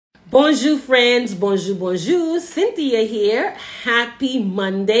Bonjour, friends. Bonjour, bonjour. Cynthia here. Happy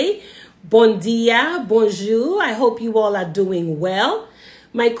Monday. Bon dia, bonjour. I hope you all are doing well.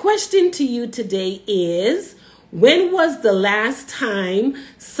 My question to you today is, when was the last time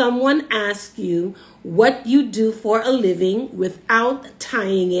someone asked you what you do for a living without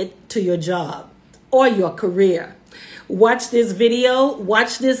tying it to your job or your career? Watch this video,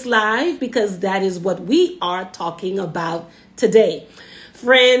 watch this live, because that is what we are talking about today.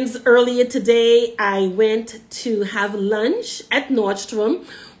 Friends, earlier today, I went to have lunch at Nordstrom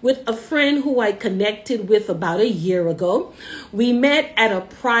with a friend who I connected with about a year ago. We met at a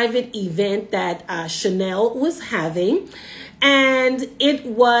private event that Chanel was having, and it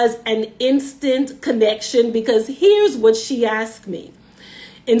was an instant connection because here's what she asked me.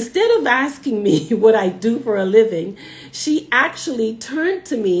 Instead of asking me what I do for a living, she actually turned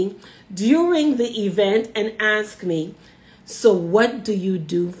to me during the event and asked me, "So what do you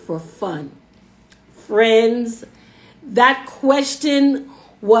do for fun?" Friends, that question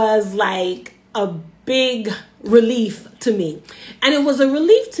was like a big relief to me. And it was a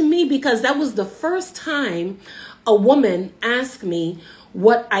relief to me because that was the first time a woman asked me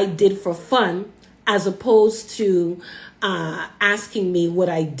what I did for fun, as opposed to asking me what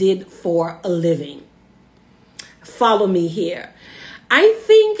I did for a living. Follow me here. I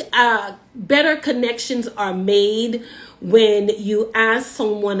think better connections are made when you ask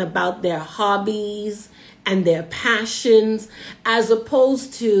someone about their hobbies and their passions, as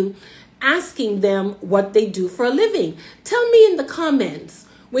opposed to asking them what they do for a living. Tell me in the comments,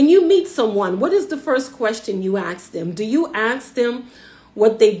 when you meet someone, what is the first question you ask them? Do you ask them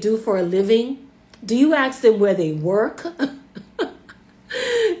what they do for a living? Do you ask them where they work?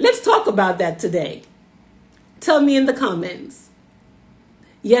 Let's talk about that today. Tell me in the comments.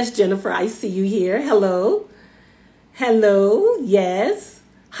 Yes, Jennifer, I see you here. Hello. Hello. Yes.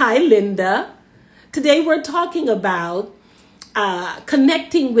 Hi, Linda. Today we're talking about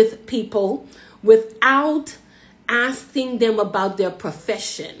connecting with people without asking them about their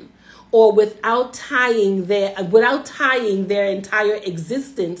profession, or without tying their entire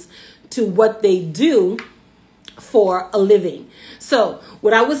existence to what they do for a living. So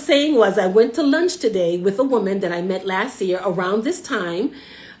what I was saying was, I went to lunch today with a woman that I met last year around this time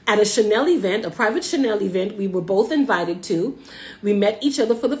at a Chanel event, a private Chanel event we were both invited to. We met each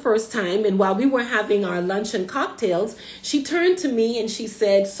other for the first time, and while we were having our lunch and cocktails, she turned to me and she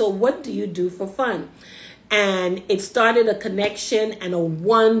said, "So what do you do for fun?" And it started a connection and a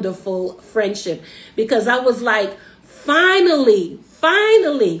wonderful friendship, because I was like, finally,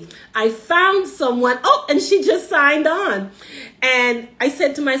 I found someone. Oh, and she just signed on. And I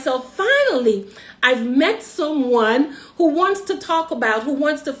said to myself, finally, I've met someone who wants to talk about, who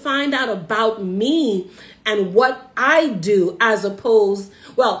wants to find out about me and what I do, as opposed,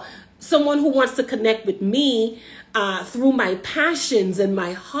 someone who wants to connect with me through my passions and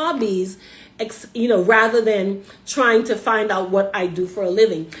my hobbies, rather than trying to find out what I do for a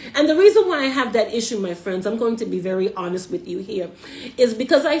living. And the reason why I have that issue, my friends, I'm going to be very honest with you here, is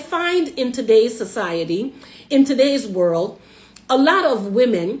because I find in today's society, in today's world, a lot of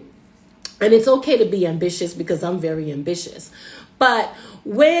women, and it's okay to be ambitious because I'm very ambitious, but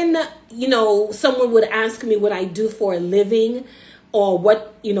when, someone would ask me what I do for a living, or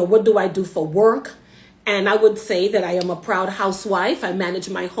what do I do for work, and I would say that I am a proud housewife, I manage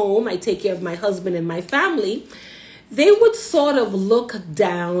my home, I take care of my husband and my family, they would sort of look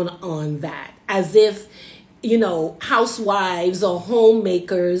down on that, as if, housewives or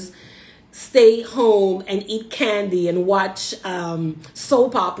homemakers stay home and eat candy and watch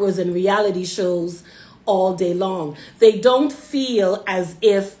soap operas and reality shows all day long. They don't feel as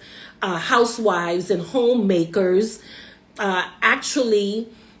if housewives and homemakers actually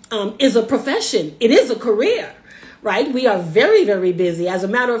is a profession. It is a career, right? We are very, very busy. As a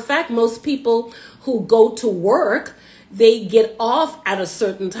matter of fact, most people who go to work, they get off at a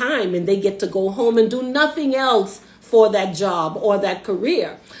certain time and they get to go home and do nothing else for that job or that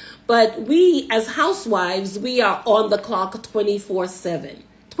career. But we, as housewives, we are on the clock 24/7.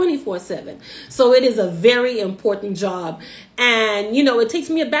 24/7. So it is a very important job. And, it takes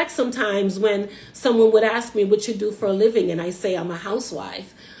me aback sometimes when someone would ask me what you do for a living, and I say I'm a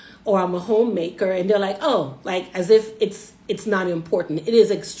housewife or I'm a homemaker, and they're like, oh, like as if it's not important. It is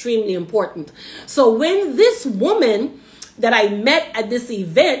extremely important. So when this woman that I met at this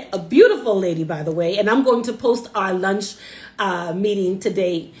event, a beautiful lady, by the way, and I'm going to post our lunch meeting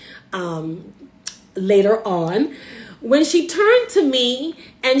today later on, when she turned to me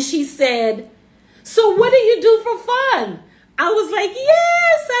and she said, "So what do you do for fun?" I was like,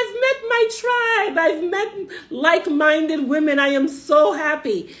 yes, I've met my tribe. I've met like-minded women. I am so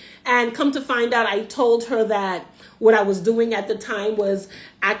happy. And come to find out, I told her that what I was doing at the time was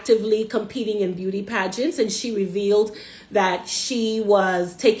actively competing in beauty pageants. And she revealed that she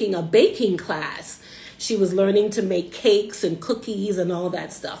was taking a baking class. She was learning to make cakes and cookies and all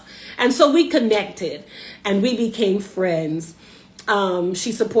that stuff. And so we connected and we became friends.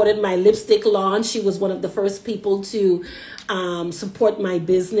 She supported my lipstick launch. She was one of the first people to support my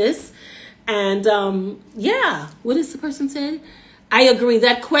business. And yeah, what does the person say? I agree.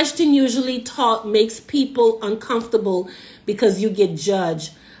 That question usually makes people uncomfortable because you get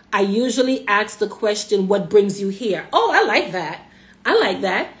judged. I usually ask the question, what brings you here? Oh, I like that. I like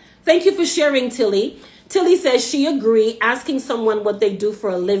that. Thank you for sharing, Tilly. Tilly says she agree. Asking someone what they do for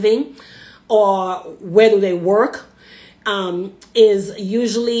a living or where do they work is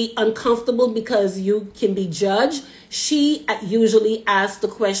usually uncomfortable because you can be judged. She usually asks the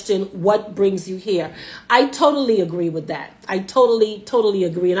question, what brings you here? I totally agree with that. I totally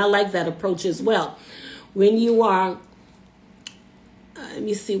agree. And I like that approach as well. When you are, let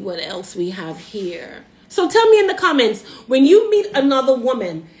me see what else we have here. So tell me in the comments, when you meet another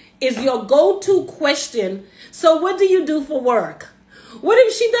woman, is your go-to question, so what do you do for work? What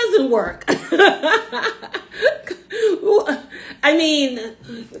if she doesn't work? I mean,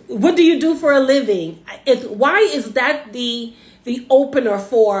 what do you do for a living? Why is that the opener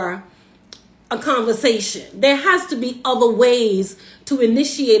for a conversation? There has to be other ways to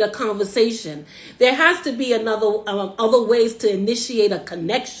initiate a conversation. There has to be other ways to initiate a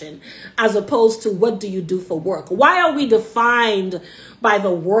connection as opposed to what do you do for work? Why are we defined by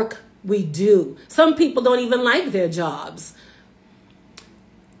the work we do? Some people don't even like their jobs.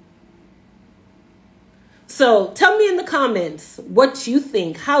 So tell me in the comments what you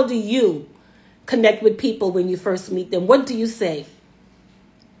think. How do you connect with people when you first meet them? What do you say?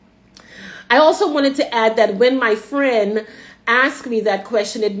 I also wanted to add that when my friend asked me that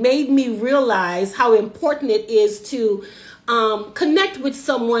question, it made me realize how important it is to connect with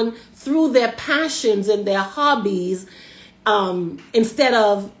someone through their passions and their hobbies instead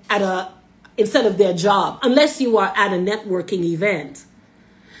of their job, unless you are at a networking event.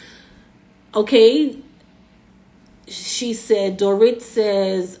 Okay. She said, Dorit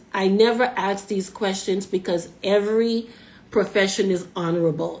says, I never ask these questions because every profession is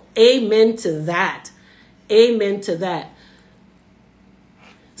honorable. Amen to that. Amen to that.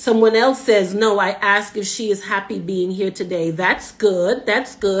 Someone else says, no, I ask if she is happy being here today. That's good.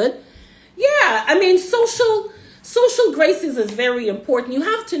 That's good. Yeah, I mean, social graces is very important. You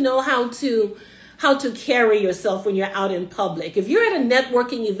have to know how to carry yourself when you're out in public. If you're at a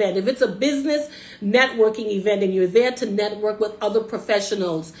networking event, if it's a business networking event and you're there to network with other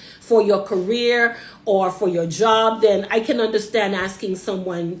professionals for your career or for your job, then I can understand asking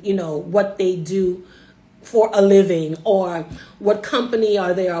someone, what they do for a living or what company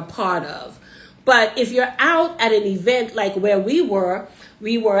are they a part of. But if you're out at an event like where we were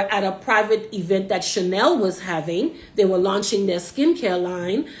at a private event that Chanel was having. They were launching their skincare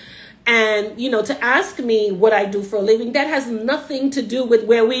line. And, to ask me what I do for a living, that has nothing to do with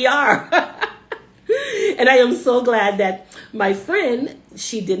where we are. And I am so glad that my friend,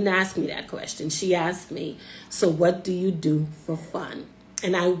 she didn't ask me that question. She asked me, so what do you do for fun?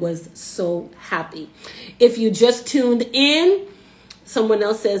 And I was so happy. If you just tuned in, someone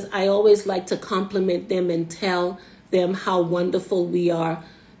else says, I always like to compliment them and tell them how wonderful we are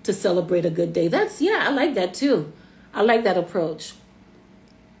to celebrate a good day. I like that too. I like that approach.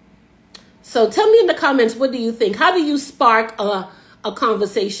 So tell me in the comments, what do you think? How do you spark a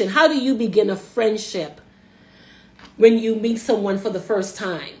conversation? How do you begin a friendship when you meet someone for the first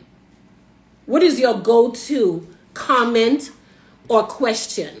time? What is your go-to comment or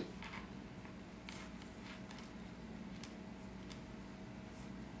question?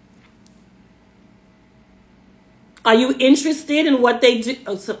 Are you interested in what they do?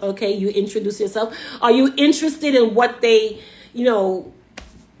 Oh, so, okay, you introduce yourself. Are you interested in what they,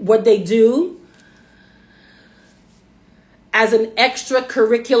 what they do as an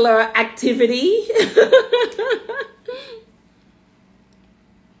extracurricular activity?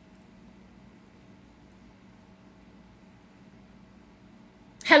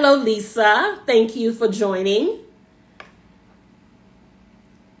 Hello, Lisa. Thank you for joining.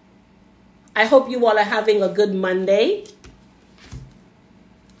 I hope you all are having a good Monday.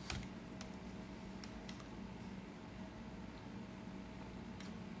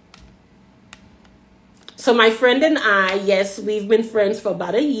 So my friend and I, yes, we've been friends for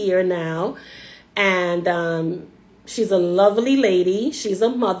about a year now. And she's a lovely lady. She's a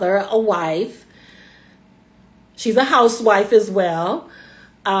mother, a wife. She's a housewife as well,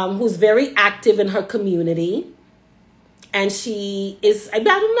 who's very active in her community. And she is, I'm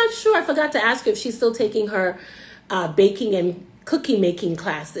not sure, I forgot to ask her if she's still taking her baking and cookie making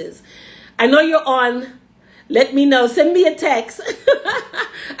classes. I know you're on. Let me know. Send me a text.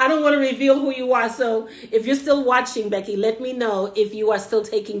 I don't want to reveal who you are. So if you're still watching, Becky, let me know if you are still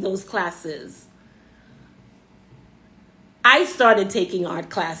taking those classes. I started taking art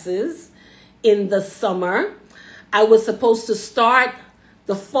classes in the summer. I was supposed to start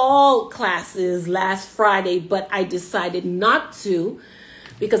the fall classes last Friday, but I decided not to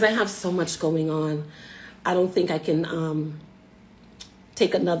because I have so much going on. I don't think I can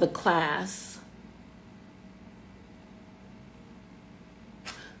take another class.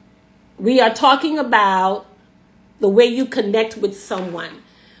 We are talking about the way you connect with someone.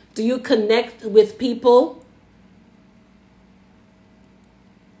 Do you connect with people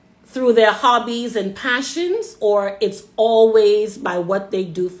through their hobbies and passions, or it's always by what they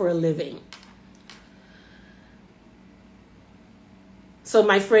do for a living? So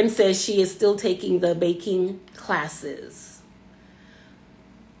my friend says she is still taking the baking classes.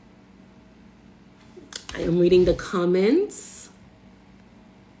 I am reading the comments.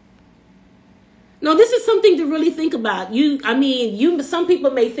 No, this is something to really think about. Some people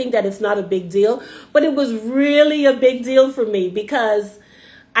may think that it's not a big deal, but it was really a big deal for me because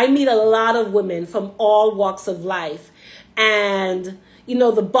I meet a lot of women from all walks of life. And,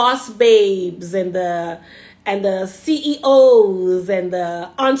 the boss babes and the CEOs and the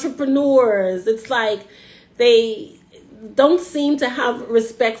entrepreneurs, it's like they don't seem to have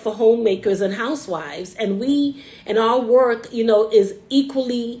respect for homemakers and housewives. And our work, is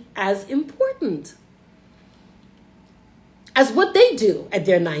equally as important as what they do at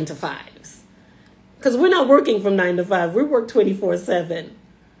their 9 to 5s. Because we're not working from 9 to 5. We work 24/7.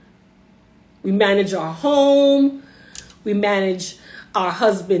 We manage our home. We manage our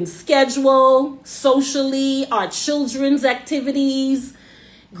husband's schedule, socially, our children's activities,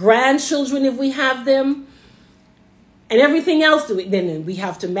 grandchildren if we have them. And everything else, then we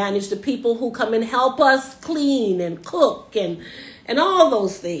have to manage the people who come and help us clean and cook and all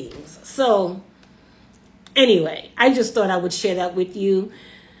those things. So anyway, I just thought I would share that with you,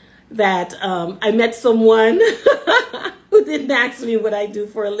 that I met someone who didn't ask me what I do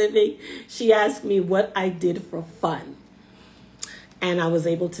for a living. She asked me what I did for fun. And I was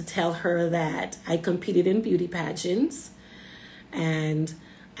able to tell her that I competed in beauty pageants and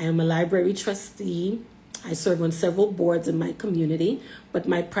I am a library trustee. I serve on several boards in my community, but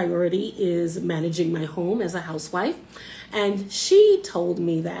my priority is managing my home as a housewife. And she told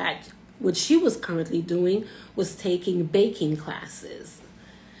me that what she was currently doing was taking baking classes,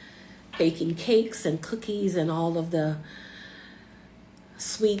 baking cakes and cookies and all of the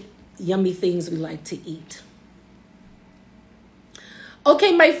sweet, yummy things we like to eat.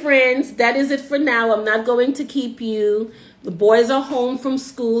 Okay, my friends, that is it for now. I'm not going to keep you. The boys are home from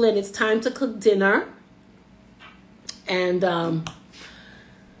school and it's time to cook dinner. And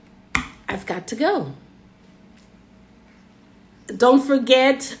I've got to go. Don't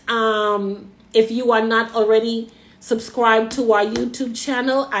forget, if you are not already subscribed to our YouTube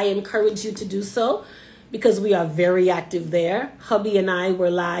channel, I encourage you to do so because we are very active there. Hubby and I were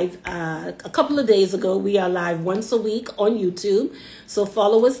live a couple of days ago. We are live once a week on YouTube. So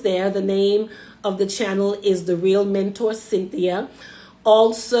follow us there. The name of the channel is The Real Mentor Cynthia.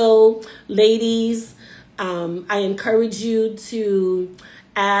 Also, ladies, I encourage you to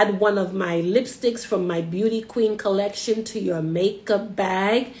add one of my lipsticks from my Beauty Queen collection to your makeup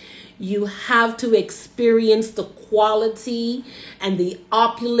bag. You have to experience the quality and the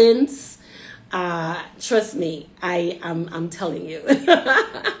opulence. Trust me, I'm telling you.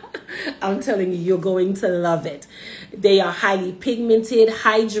 I'm telling you, you're going to love it. They are highly pigmented,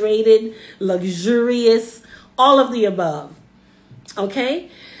 hydrated, luxurious, all of the above. Okay?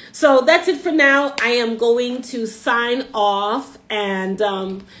 So that's it for now. I am going to sign off and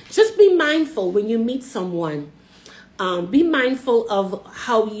just be mindful when you meet someone. Be mindful of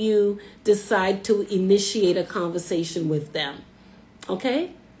how you decide to initiate a conversation with them.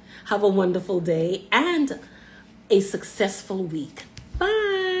 Okay? Have a wonderful day and a successful week.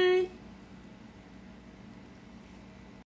 Bye.